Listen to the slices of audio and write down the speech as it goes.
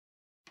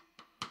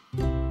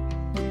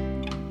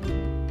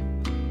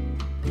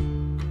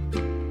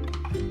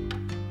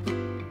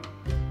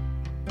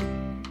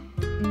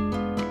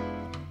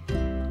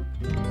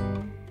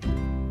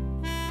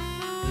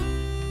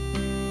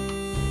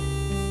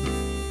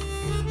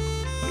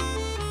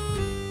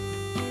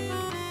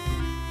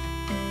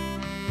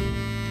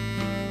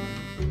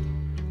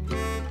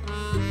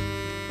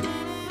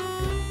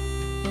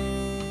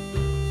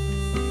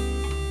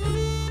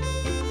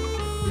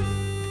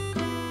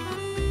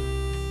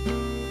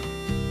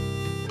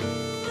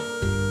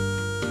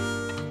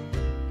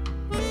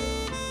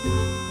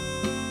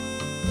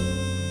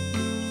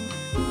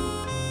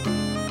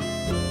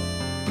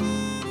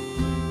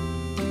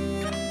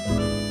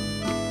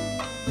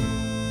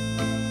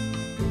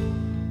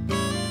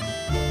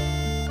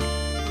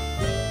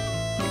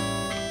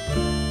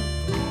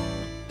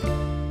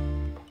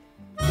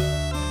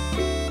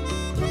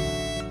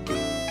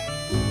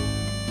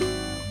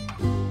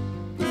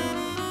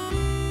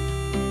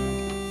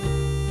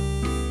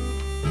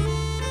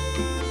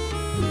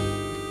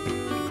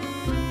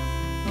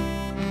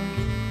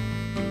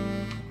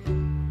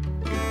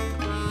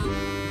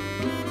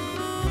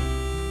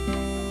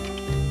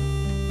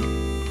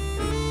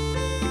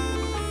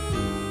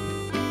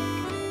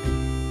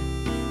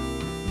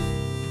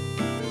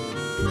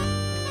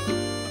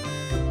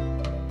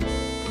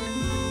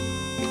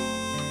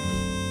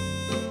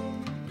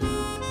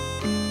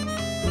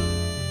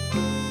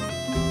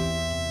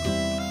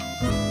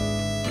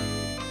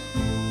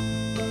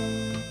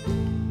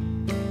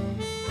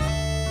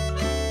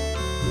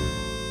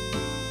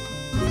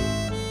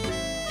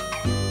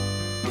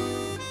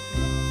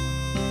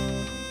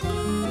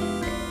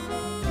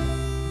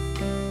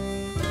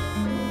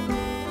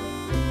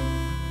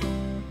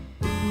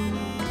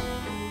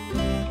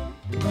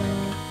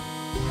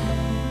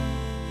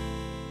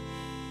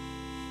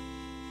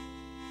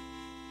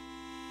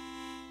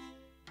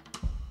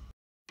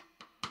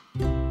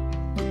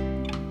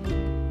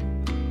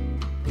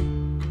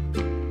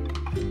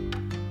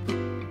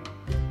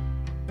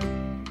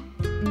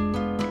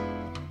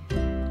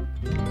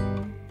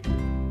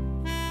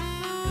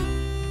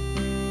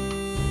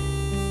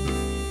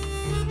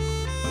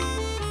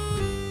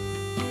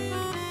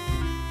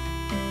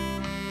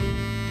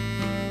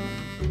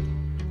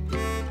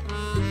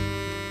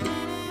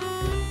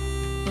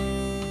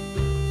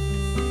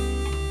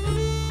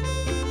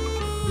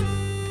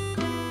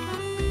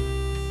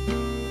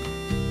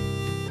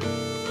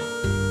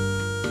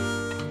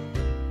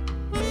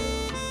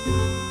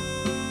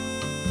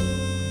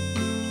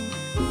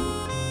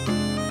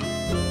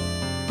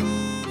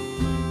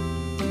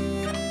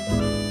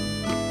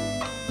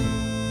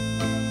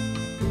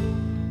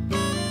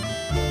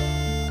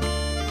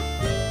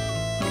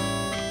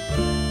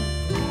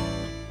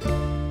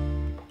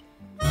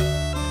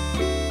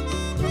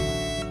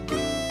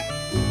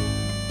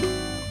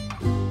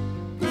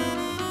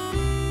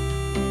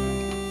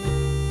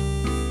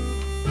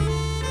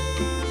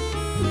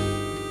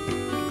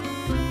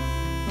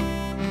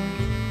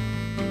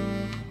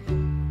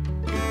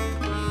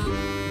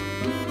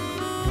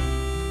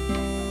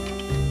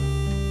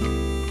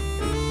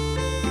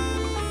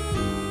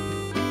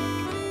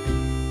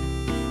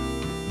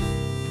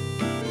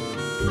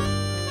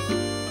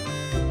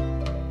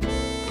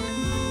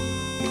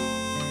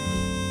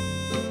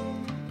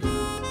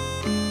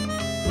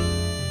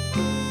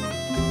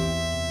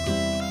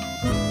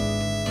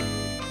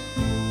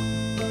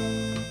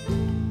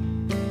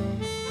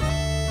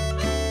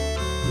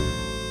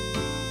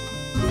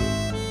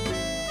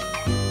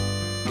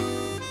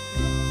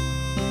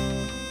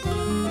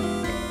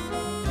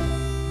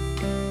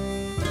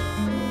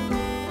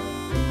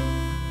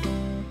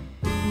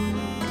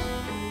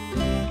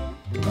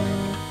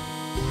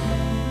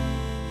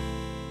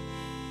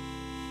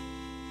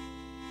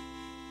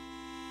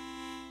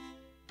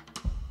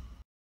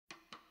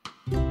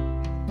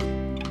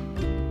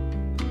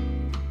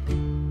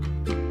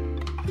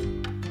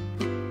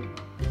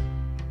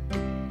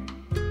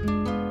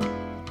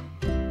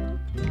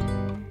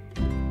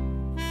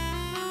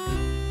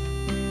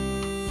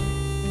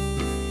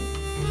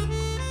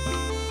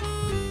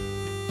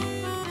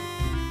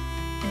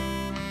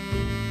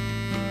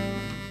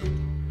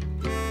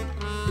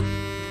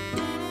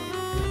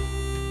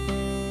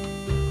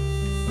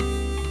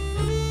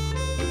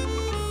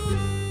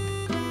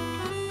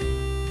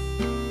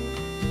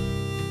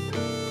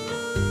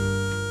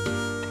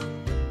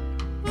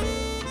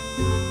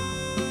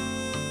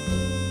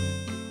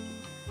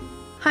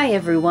Hi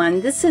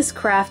everyone, this is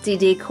Crafty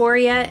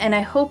Decoria and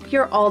I hope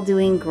you're all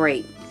doing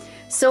great.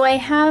 So I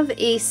have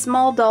a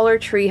small Dollar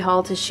Tree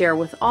haul to share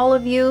with all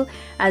of you.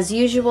 As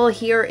usual,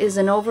 here is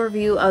an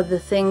overview of the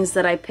things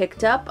that I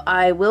picked up.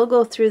 I will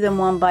go through them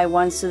one by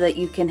one so that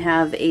you can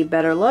have a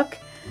better look.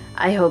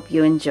 I hope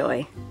you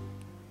enjoy.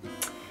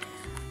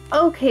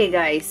 Okay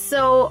guys,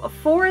 so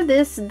for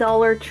this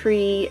Dollar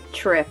Tree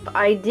trip,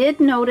 I did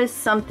notice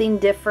something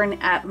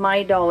different at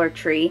my Dollar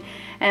Tree,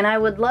 and I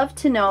would love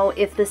to know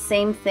if the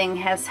same thing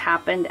has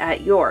happened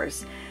at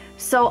yours.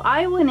 So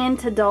I went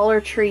into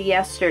Dollar Tree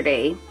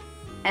yesterday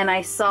and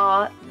I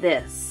saw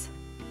this.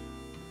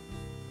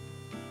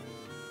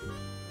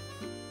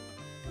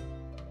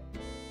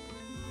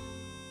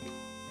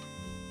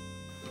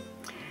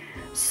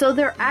 So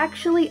there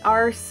actually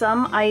are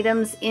some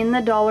items in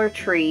the Dollar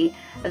Tree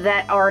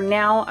that are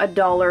now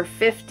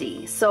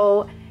 $1.50.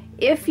 So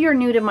if you're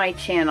new to my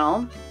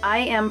channel, I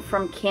am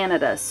from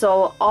Canada,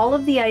 so all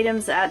of the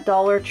items at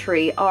Dollar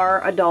Tree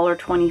are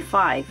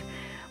 $1.25.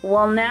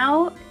 Well,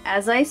 now,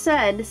 as I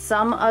said,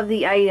 some of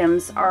the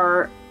items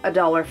are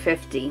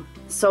 $1.50.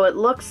 So it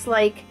looks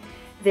like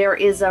there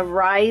is a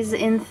rise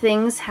in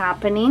things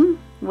happening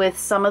with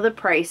some of the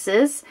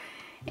prices.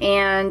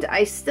 And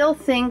I still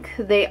think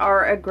they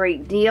are a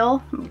great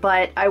deal,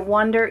 but I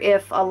wonder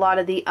if a lot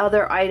of the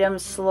other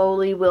items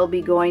slowly will be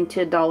going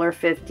to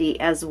 $1.50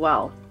 as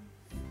well.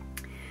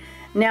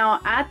 Now,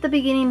 at the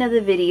beginning of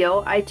the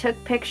video, I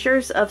took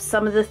pictures of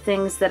some of the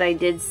things that I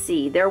did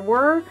see. There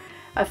were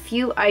a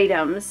few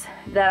items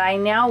that I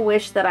now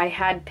wish that I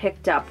had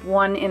picked up,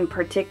 one in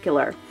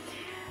particular.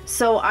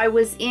 So I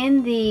was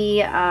in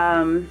the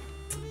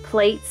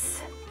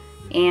plates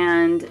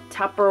and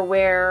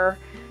Tupperware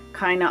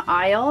kind of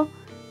aisle,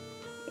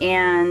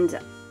 and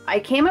I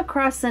came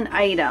across an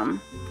item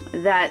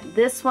that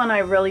this one I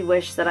really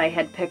wish that I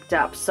had picked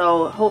up.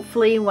 So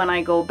hopefully when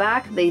I go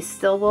back they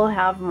still will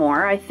have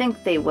more. I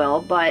think they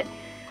will, but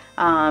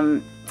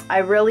I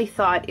really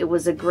thought it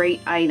was a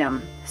great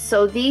item.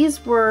 So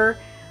these were,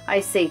 I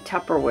say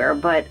Tupperware,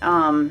 but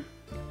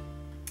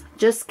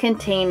just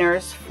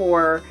containers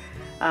for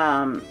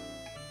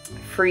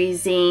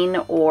freezing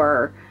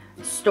or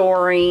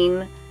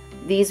storing.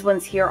 These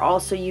ones here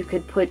also you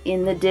could put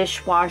in the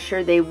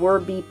dishwasher. They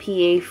were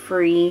BPA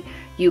free.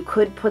 You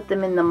could put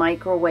them in the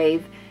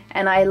microwave.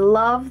 And I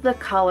love the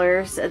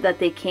colors that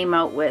they came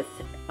out with.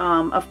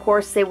 Of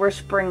course, they were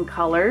spring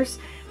colors.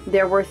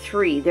 There were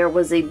three. There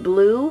was a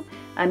blue,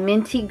 a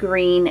minty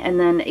green, and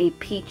then a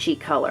peachy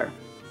color.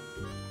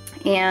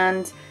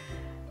 And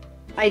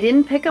I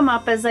didn't pick them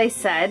up, as I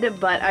said,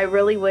 but I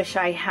really wish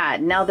I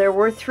had. Now, there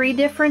were three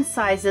different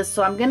sizes,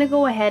 so I'm going to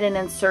go ahead and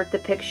insert the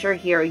picture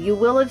here. You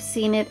will have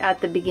seen it at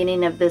the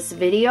beginning of this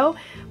video,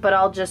 but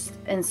I'll just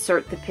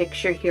insert the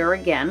picture here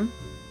again.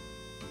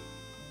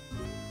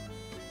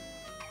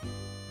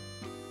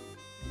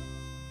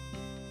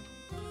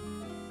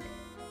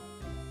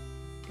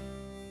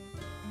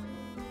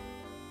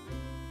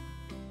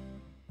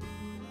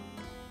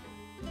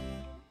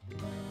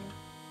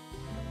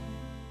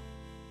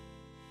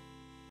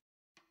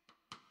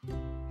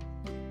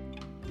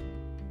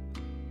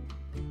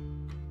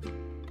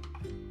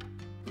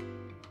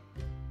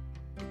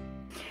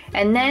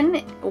 And then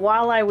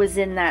while I was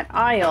in that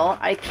aisle,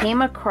 I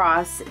came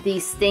across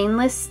these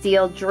stainless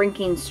steel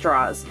drinking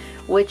straws,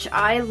 which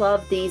I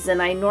love these,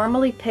 and I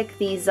normally pick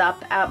these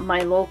up at my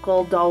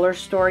local dollar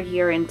store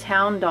here in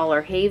town,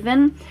 Dollar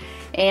Haven.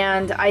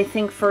 And I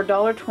think for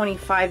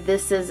 $1.25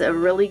 this is a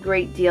really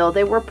great deal.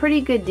 They were a pretty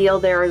good deal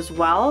there as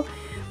well,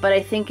 but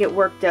I think it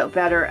worked out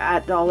better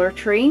at Dollar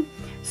Tree.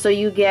 So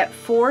you get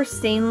 4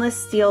 stainless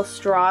steel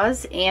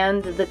straws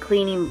and the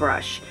cleaning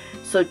brush.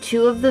 So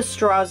 2 of the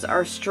straws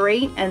are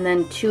straight and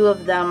then 2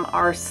 of them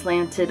are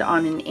slanted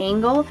on an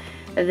angle.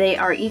 They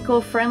are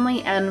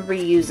eco-friendly and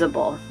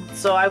reusable.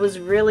 So I was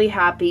really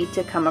happy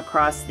to come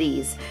across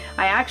these.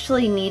 I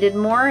actually needed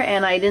more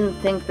and I didn't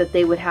think that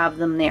they would have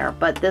them there,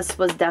 but this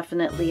was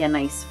definitely a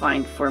nice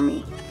find for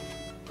me.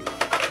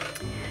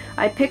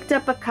 I picked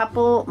up a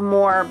couple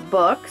more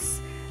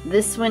books.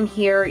 This one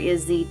here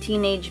is the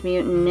Teenage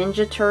Mutant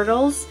Ninja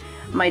Turtles.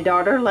 My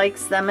daughter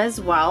likes them as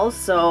well,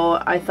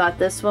 so I thought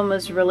this one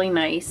was really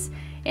nice.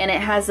 And it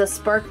has a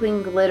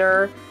sparkling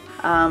glitter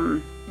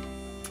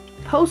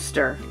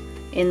poster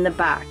in the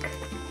back.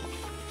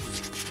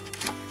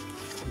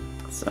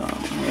 So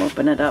I'll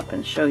open it up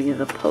and show you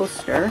the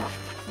poster.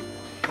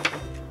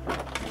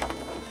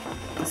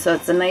 So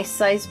it's a nice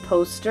size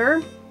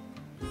poster.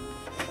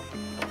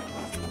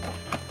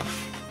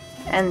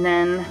 And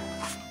then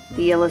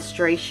the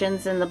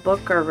illustrations in the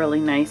book are really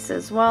nice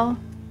as well.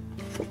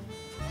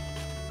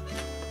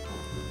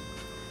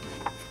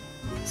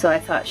 So I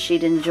thought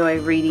she'd enjoy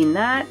reading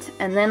that.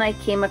 And then I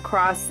came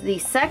across the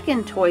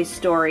second Toy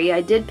Story.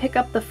 I did pick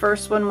up the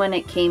first one when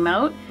it came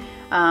out,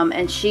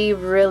 and she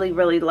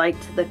really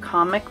liked the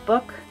comic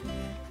book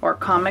or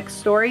comic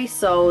story.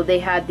 So they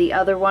had the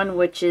other one,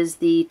 which is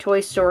the Toy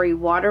Story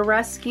Water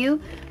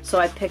Rescue. So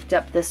I picked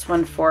up this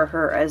one for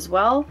her as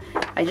well.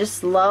 I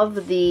just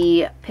love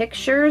the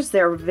pictures.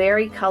 They're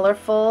very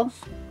colorful.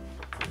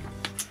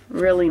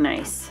 Really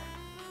nice.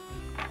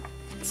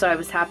 So I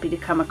was happy to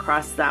come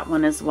across that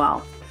one as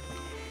well.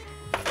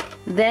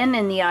 Then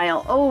in the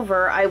aisle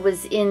over, I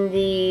was in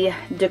the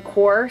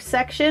decor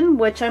section,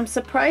 which I'm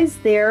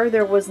surprised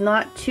there was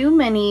not too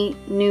many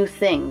new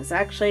things.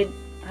 Actually,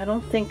 I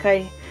don't think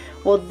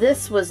well,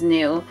 this was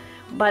new,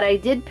 but I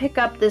did pick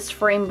up this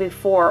frame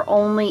before,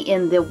 only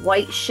in the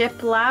white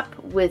shiplap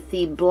with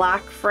the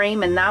black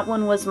frame, and that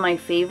one was my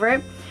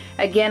favorite.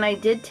 Again, I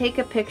did take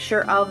a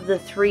picture of the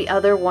 3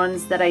 other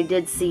ones that I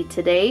did see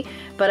today,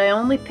 but I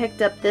only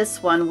picked up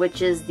this one,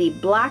 which is the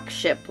black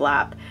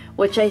shiplap,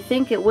 which I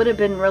think it would have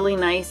been really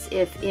nice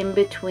if in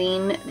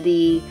between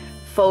the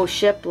faux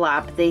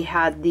shiplap they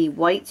had the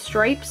white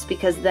stripes,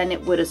 because then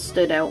it would have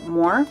stood out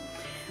more.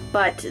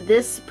 But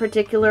this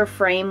particular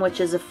frame,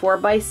 which is a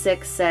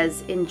 4x6,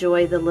 says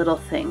enjoy the little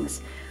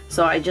things.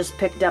 So I just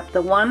picked up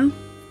the one,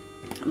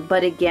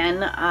 but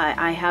again,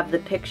 I have the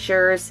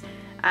pictures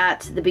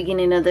at the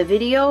beginning of the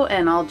video,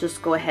 and I'll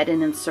just go ahead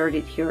and insert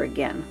it here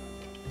again.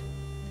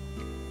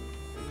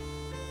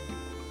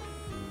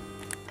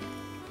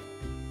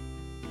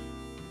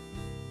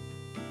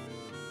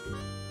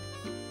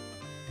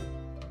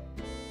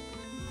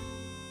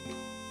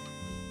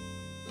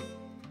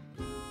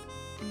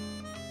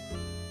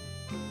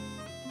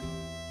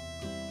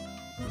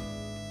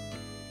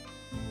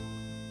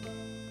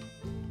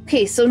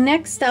 Okay, so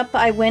next up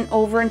I went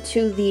over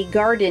into the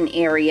garden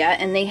area,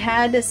 and they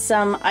had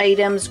some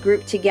items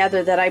grouped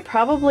together that I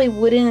probably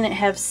wouldn't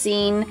have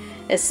seen,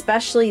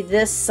 especially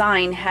this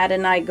sign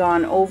hadn't I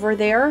gone over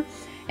there.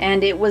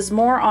 And it was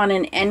more on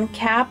an end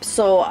cap,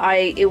 so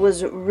it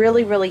was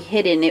really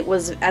hidden. It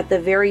was at the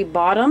very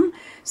bottom,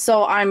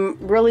 so I'm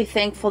really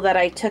thankful that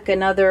I took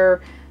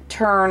another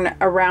turn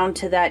around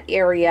to that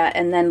area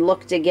and then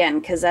looked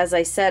again, because as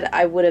I said,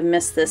 I would have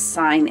missed this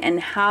sign. And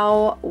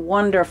how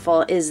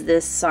wonderful is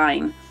this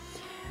sign?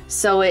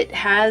 So it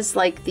has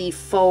like the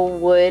faux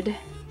wood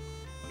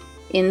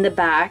in the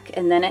back,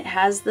 and then it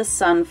has the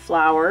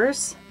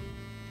sunflowers.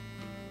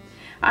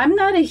 I'm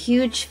not a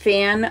huge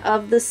fan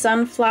of the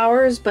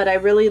sunflowers, but I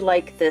really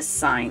like this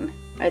sign.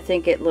 I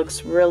think it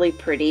looks really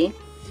pretty.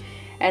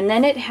 And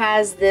then it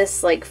has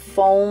this like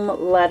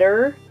foam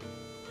letter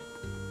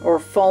or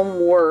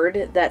foam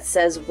word that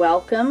says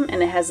welcome,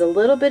 and it has a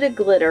little bit of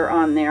glitter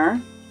on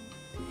there.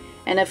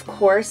 And of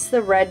course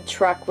the red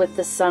truck with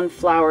the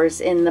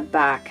sunflowers in the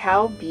back.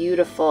 How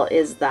beautiful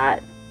is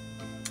that?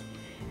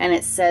 And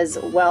it says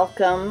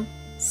welcome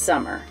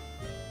summer,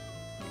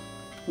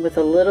 with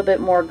a little bit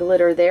more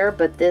glitter there,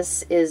 but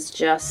this is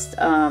just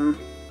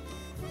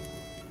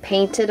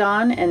painted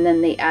on, and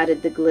then they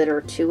added the glitter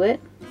to it.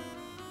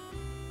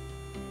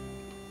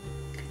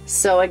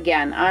 So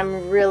again,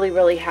 I'm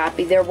really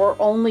happy. There were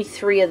only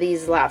 3 of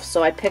these left,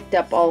 so I picked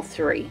up all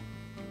 3.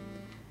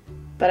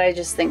 But I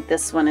just think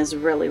this one is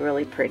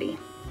really pretty.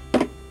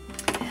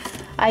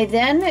 I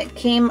then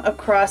came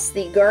across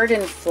the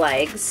garden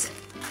flags,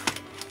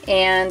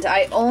 and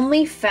I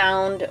only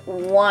found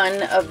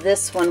one of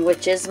this one,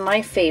 which is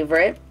my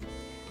favorite.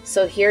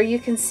 So here you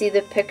can see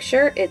the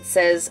picture. It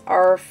says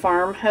our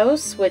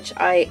farmhouse, which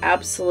I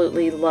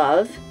absolutely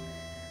love.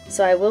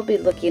 So I will be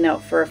looking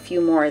out for a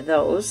few more of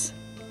those.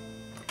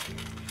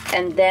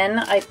 And then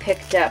I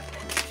picked up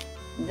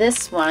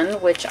this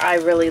one, which I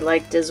really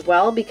liked as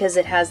well, because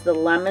it has the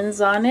lemons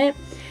on it,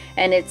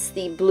 and it's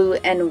the blue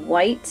and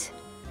white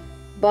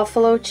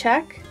buffalo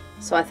check.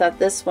 So I thought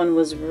this one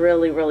was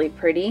really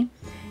pretty,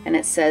 and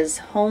it says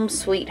home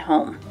sweet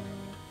home.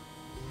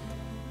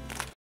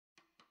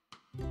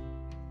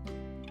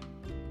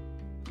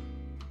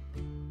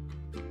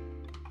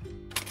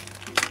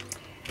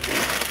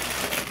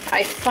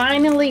 I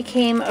finally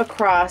came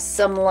across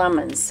some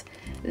lemons.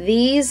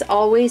 These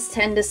always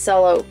tend to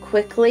sell out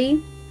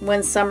quickly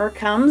when summer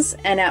comes,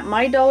 and at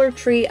my Dollar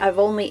Tree I've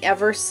only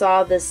ever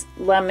saw this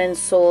lemon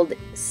sold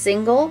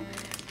single.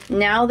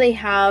 Now they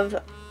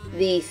have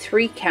the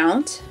 3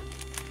 count.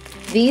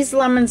 These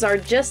lemons are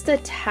just a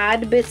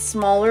tad bit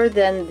smaller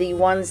than the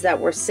ones that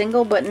were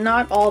single, but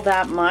not all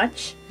that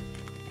much,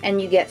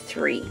 and you get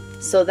 3.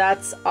 So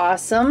that's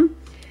awesome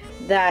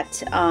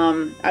that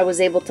I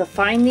was able to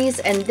find these.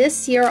 And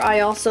this year I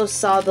also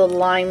saw the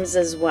limes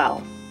as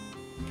well.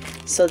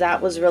 So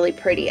that was really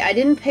pretty. I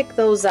didn't pick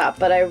those up,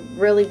 but I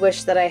really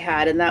wish that I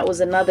had, and that was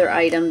another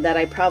item that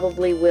I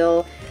probably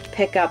will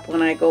pick up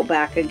when I go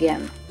back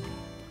again.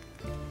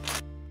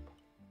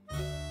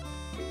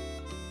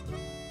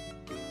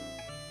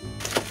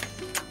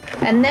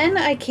 And then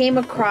I came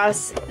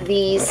across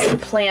these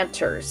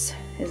planters.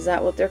 Is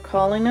that what they're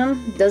calling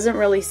them? Doesn't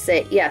really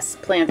say. Yes,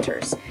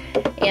 planters.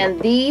 And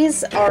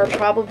these are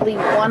probably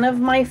one of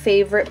my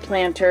favorite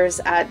planters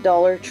at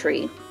Dollar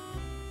Tree.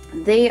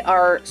 They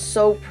are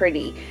so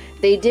pretty.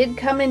 They did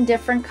come in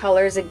different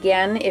colors.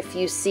 Again, if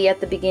you see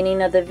at the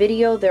beginning of the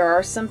video, there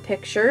are some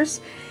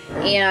pictures.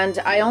 And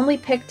I only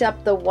picked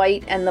up the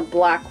white and the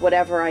black,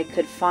 whatever I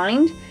could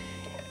find.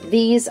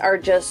 These are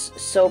just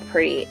so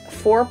pretty.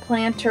 4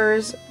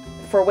 planters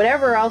for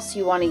whatever else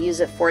you want to use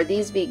it for.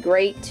 These be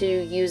great to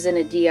use in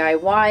a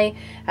DIY,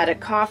 at a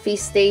coffee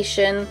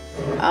station.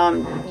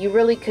 You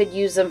really could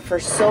use them for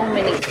so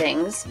many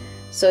things.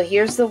 So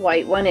here's the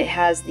white one. It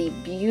has the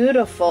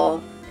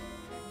beautiful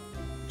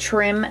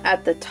trim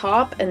at the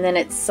top, and then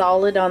it's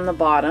solid on the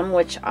bottom,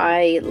 which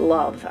I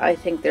love. I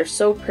think they're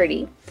so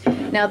pretty.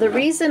 Now the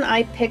reason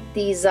I picked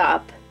these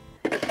up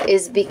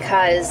is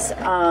because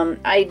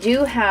I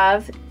do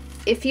have,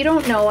 if you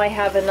don't know, I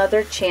have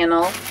another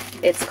channel.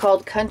 It's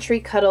called Country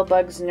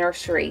Cuddlebugs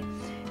Nursery,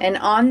 and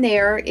on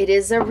there it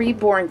is a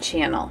reborn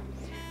channel.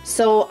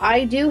 So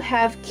I do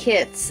have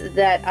kits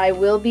that I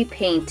will be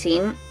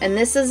painting, and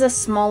this is a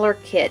smaller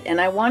kit,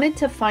 and I wanted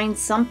to find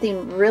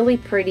something really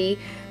pretty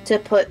to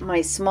put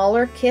my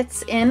smaller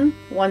kits in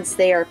once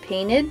they are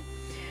painted.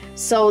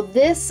 So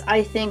this,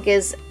 I think,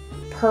 is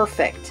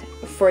perfect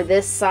for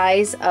this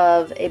size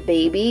of a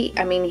baby.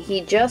 I mean,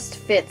 he just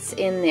fits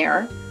in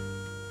there,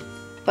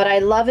 but I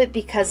love it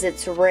because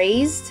it's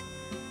raised.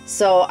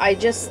 So I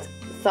just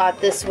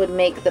thought this would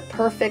make the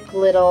perfect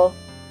little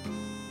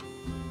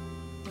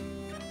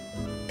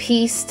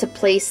piece to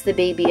place the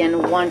baby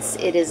in once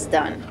it is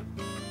done.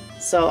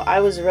 So I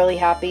was really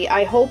happy.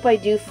 I hope I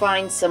do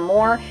find some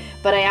more,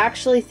 but I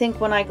actually think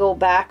when I go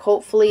back,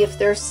 hopefully if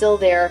they're still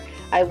there,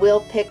 I will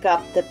pick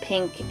up the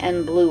pink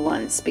and blue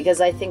ones, because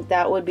I think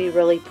that would be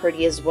really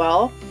pretty as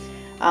well,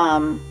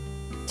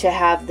 to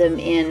have them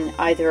in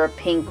either a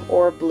pink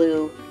or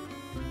blue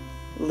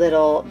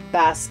little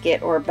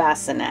basket or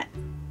bassinet.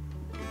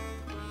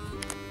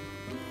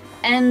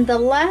 And the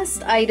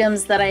last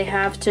items that I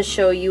have to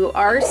show you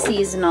are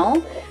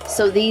seasonal.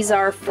 So these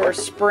are for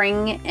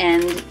spring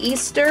and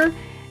Easter,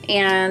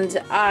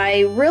 and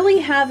I really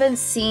haven't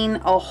seen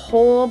a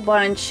whole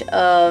bunch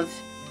of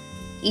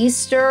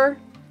Easter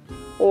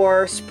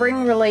or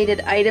spring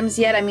related items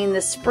yet. I mean,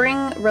 the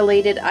spring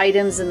related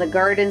items in the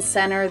garden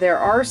center, there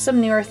are some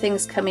newer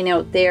things coming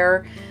out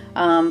there,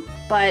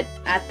 but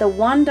at the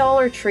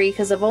 $1 tree,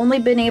 because I've only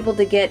been able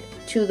to get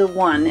to the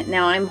one.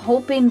 Now I'm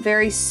hoping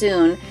very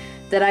soon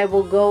that I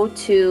will go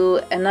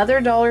to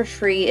another Dollar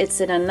Tree. It's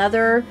in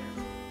another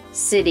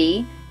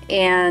city,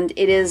 and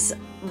it is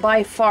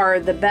by far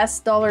the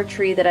best Dollar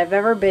Tree that I've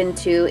ever been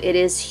to. It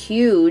is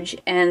huge,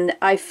 and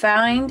I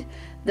find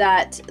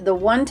that the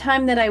one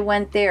time that I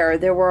went there,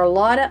 there were a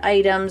lot of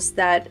items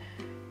that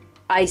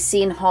I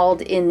seen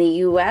hauled in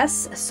the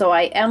US, so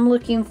I am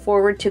looking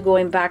forward to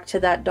going back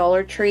to that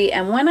Dollar Tree.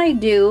 And when I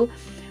do,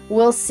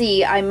 we'll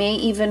see. I may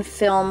even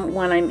film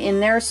when I'm in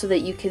there so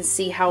that you can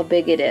see how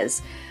big it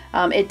is.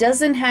 It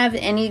doesn't have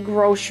any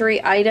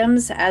grocery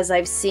items, as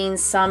I've seen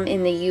some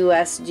in the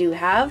US do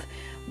have,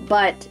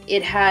 but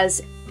it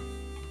has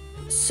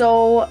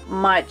so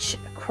much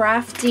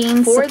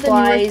crafting for supplies.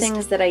 The newer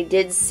things that I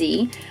did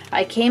see,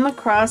 I came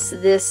across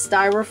this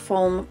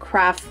styrofoam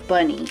craft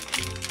bunny.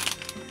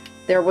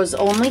 There was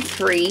only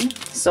 3,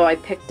 so I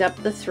picked up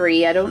the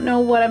 3. I don't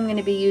know what I'm going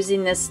to be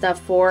using this stuff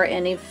for,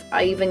 and if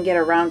I even get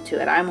around to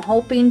it. I'm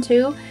hoping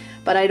to,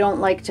 but I don't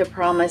like to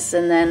promise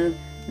and then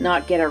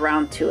not get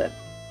around to it.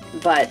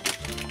 But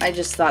I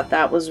just thought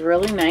that was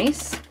really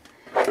nice.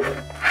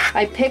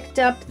 I picked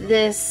up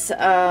this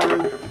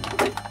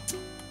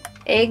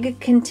egg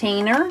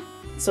container.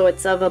 So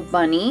it's of a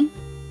bunny.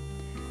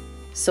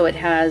 So it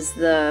has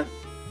the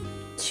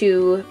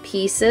 2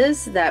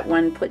 pieces that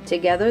when put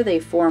together, they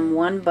form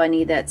one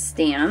bunny that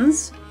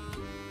stands.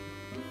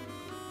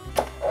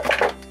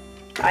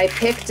 I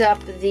picked up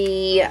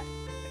the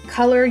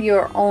color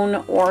your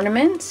own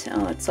ornament.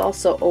 Oh, it's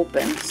also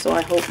open, so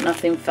I hope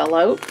nothing fell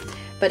out.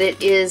 But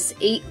it is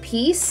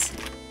 8-piece,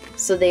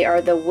 so they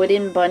are the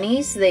wooden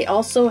bunnies. They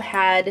also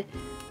had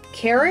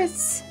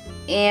carrots,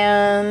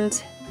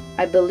 and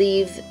I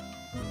believe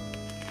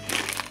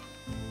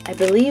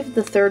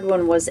the third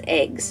one was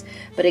eggs.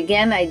 But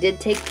again, I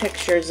did take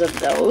pictures of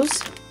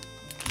those.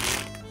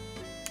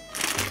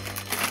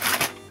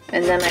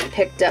 And then I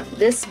picked up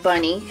this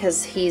bunny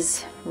because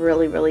he's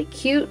really, really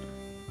cute.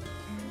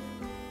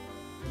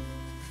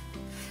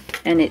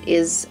 And it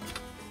is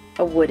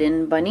a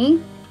wooden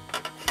bunny.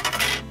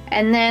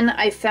 And then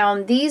I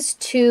found these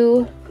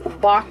 2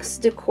 box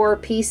decor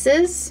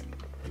pieces,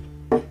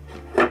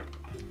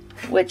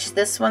 which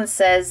this one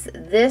says,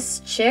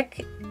 this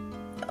chick,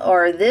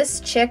 or this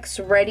chick's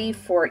ready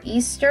for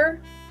Easter.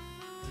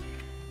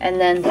 And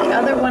then the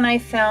other one I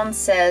found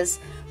says,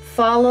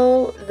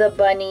 follow the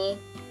bunny,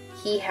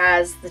 he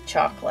has the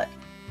chocolate.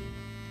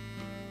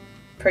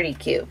 Pretty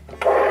cute.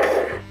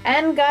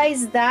 And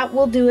guys, that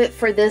will do it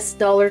for this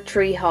Dollar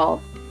Tree haul.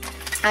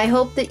 I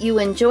hope that you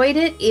enjoyed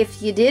it. If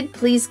you did,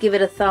 please give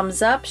it a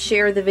thumbs up.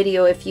 Share the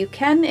video if you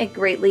can. It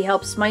greatly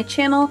helps my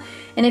channel.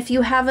 And if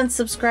you haven't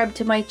subscribed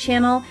to my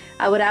channel,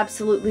 I would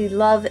absolutely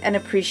love and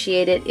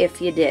appreciate it if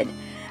you did.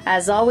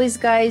 As always,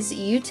 guys,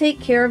 you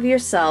take care of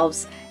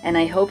yourselves, and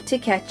I hope to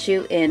catch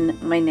you in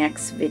my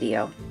next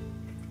video.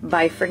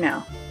 Bye for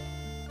now.